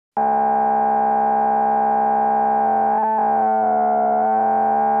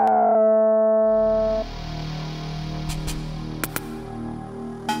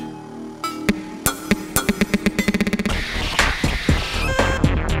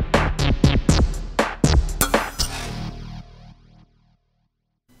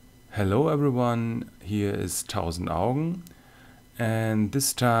Hello everyone, here is 1000 Augen, and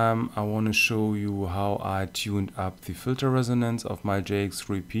this time I want to show you how I tuned up the filter resonance of my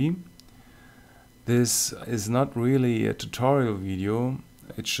JX-3P. This is not really a tutorial video,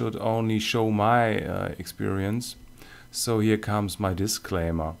 it should only show my experience. So here comes my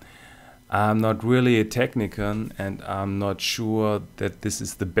disclaimer. I'm not really a technician and I'm not sure that this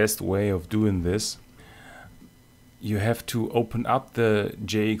is the best way of doing this. You have to open up the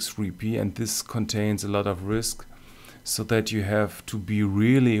JX-3P, and this contains a lot of risk, so that you have to be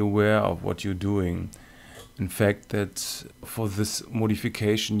really aware of what you're doing. In fact, that for this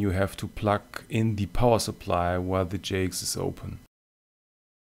modification you have to plug in the power supply while the JX is open.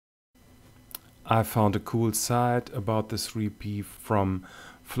 I found a cool site about the 3P from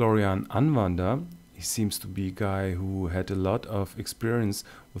Florian Anwander. He seems to be a guy who had a lot of experience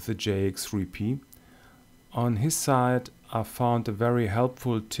with the JX-3P. On his site I found a very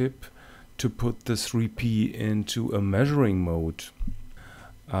helpful tip to put the 3P into a measuring mode.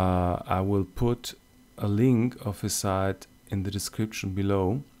 I will put a link of his site in the description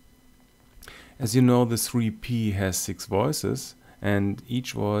below. As you know, the 3P has 6 voices and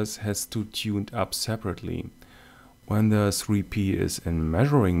each voice has to be tuned up separately. When the 3P is in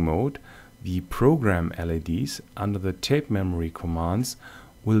measuring mode, the program LEDs under the tape memory commands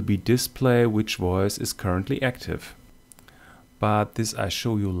will be display which voice is currently active. But this I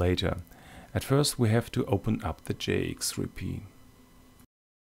show you later. At first we have to open up the JX-3P.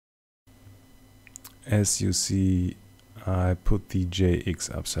 As you see, I put the JX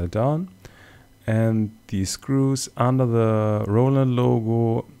upside down and the screws under the Roland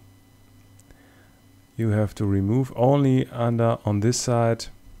logo you have to remove only on this side.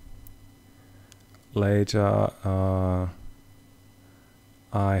 Later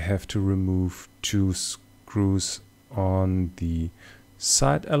I have to remove 2 screws on the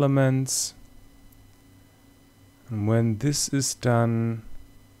side elements, and when this is done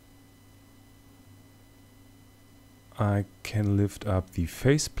I can lift up the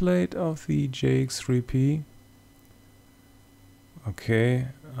faceplate of the JX-3P. Okay,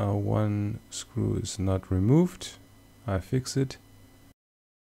 one screw is not removed. I fix it.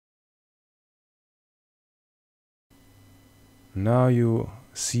 Now you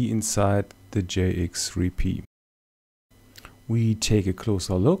see inside the JX-3P. We take a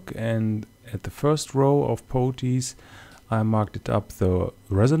closer look, and at the first row of Potis I marked it up the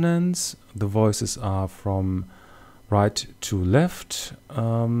resonance. The voices are from right to left.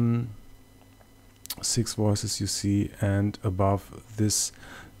 6 voices you see, and above this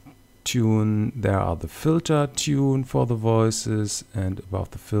tune there are the filter tune for the voices, and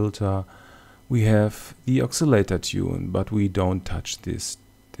above the filter we have the oscillator tune, but we don't touch this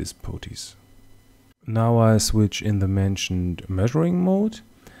Potis. Now I switch in the mentioned measuring mode.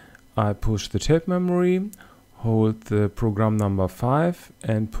 I push the tape memory, hold the program number 5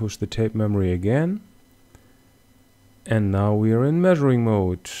 and push the tape memory again. And now we are in measuring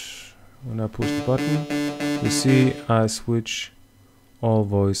mode. When I push the button, you see I switch all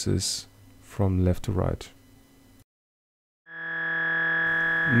voices from left to right.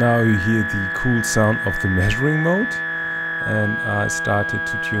 Now you hear the cool sound of the measuring mode, and I started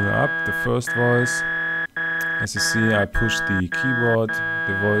to tune up the first voice. As you see, I push the keyboard,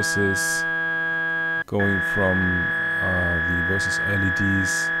 the voices going from the voices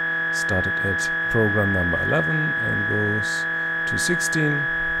LEDs started at program number 11 and goes to 16 in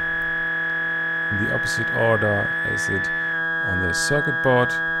the opposite order as it on the circuit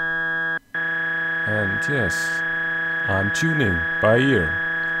board. And yes, I'm tuning by ear.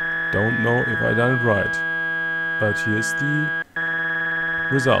 Don't know if I done it right, but here's the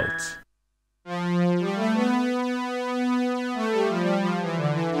result.